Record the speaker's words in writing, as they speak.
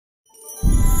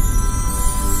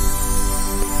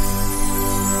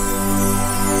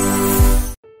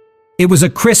It was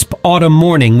a crisp autumn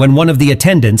morning when one of the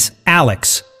attendants,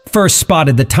 Alex, first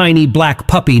spotted the tiny black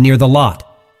puppy near the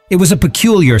lot. It was a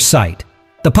peculiar sight.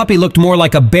 The puppy looked more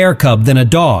like a bear cub than a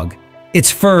dog. Its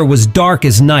fur was dark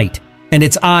as night, and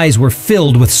its eyes were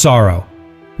filled with sorrow.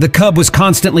 The cub was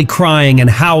constantly crying and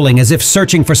howling as if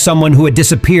searching for someone who had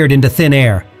disappeared into thin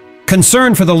air.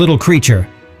 Concerned for the little creature,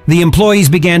 the employees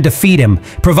began to feed him,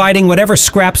 providing whatever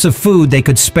scraps of food they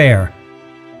could spare.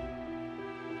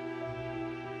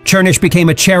 Chernysh became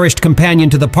a cherished companion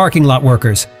to the parking lot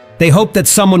workers. They hoped that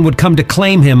someone would come to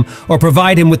claim him or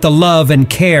provide him with the love and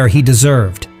care he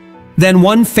deserved. Then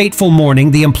one fateful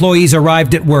morning, the employees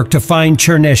arrived at work to find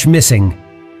Chernysh missing.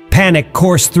 Panic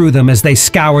coursed through them as they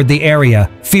scoured the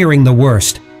area, fearing the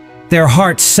worst. Their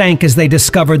hearts sank as they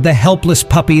discovered the helpless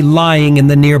puppy lying in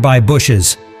the nearby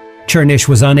bushes. Chernysh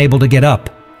was unable to get up,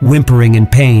 whimpering in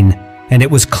pain, and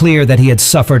it was clear that he had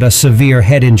suffered a severe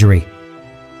head injury.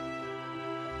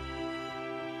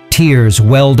 Tears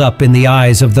welled up in the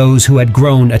eyes of those who had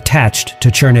grown attached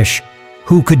to Chernysh.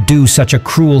 Who could do such a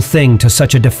cruel thing to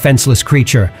such a defenseless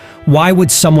creature? Why would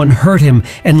someone hurt him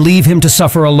and leave him to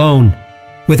suffer alone?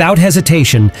 Without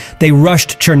hesitation, they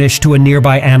rushed Chernysh to a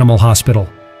nearby animal hospital.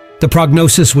 The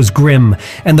prognosis was grim,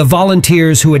 and the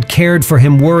volunteers who had cared for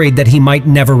him worried that he might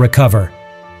never recover.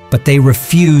 But they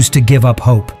refused to give up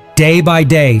hope. Day by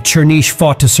day, Chernysh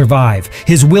fought to survive,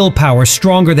 his willpower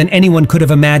stronger than anyone could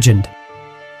have imagined.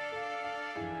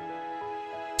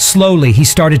 Slowly, he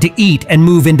started to eat and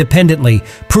move independently,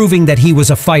 proving that he was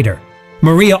a fighter.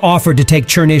 Maria offered to take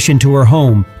Chernysh into her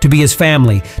home, to be his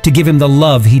family, to give him the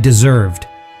love he deserved.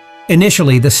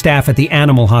 Initially, the staff at the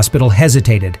animal hospital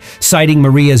hesitated, citing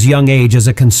Maria's young age as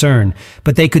a concern,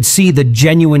 but they could see the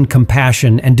genuine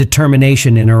compassion and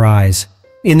determination in her eyes.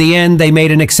 In the end, they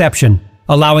made an exception,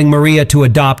 allowing Maria to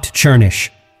adopt Chernysh.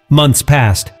 Months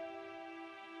passed,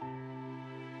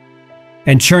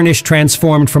 and Chernysh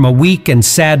transformed from a weak and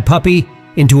sad puppy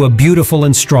into a beautiful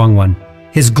and strong one.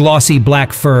 His glossy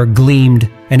black fur gleamed,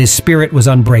 and his spirit was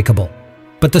unbreakable.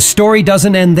 But the story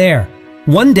doesn't end there.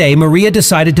 One day, Maria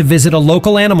decided to visit a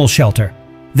local animal shelter.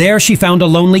 There she found a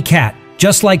lonely cat,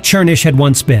 just like Chernysh had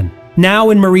once been. Now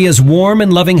in Maria's warm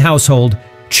and loving household,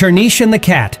 Chernysh and the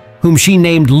cat, whom she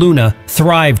named Luna,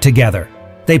 thrived together.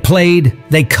 They played,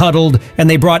 they cuddled, and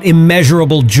they brought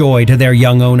immeasurable joy to their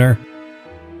young owner.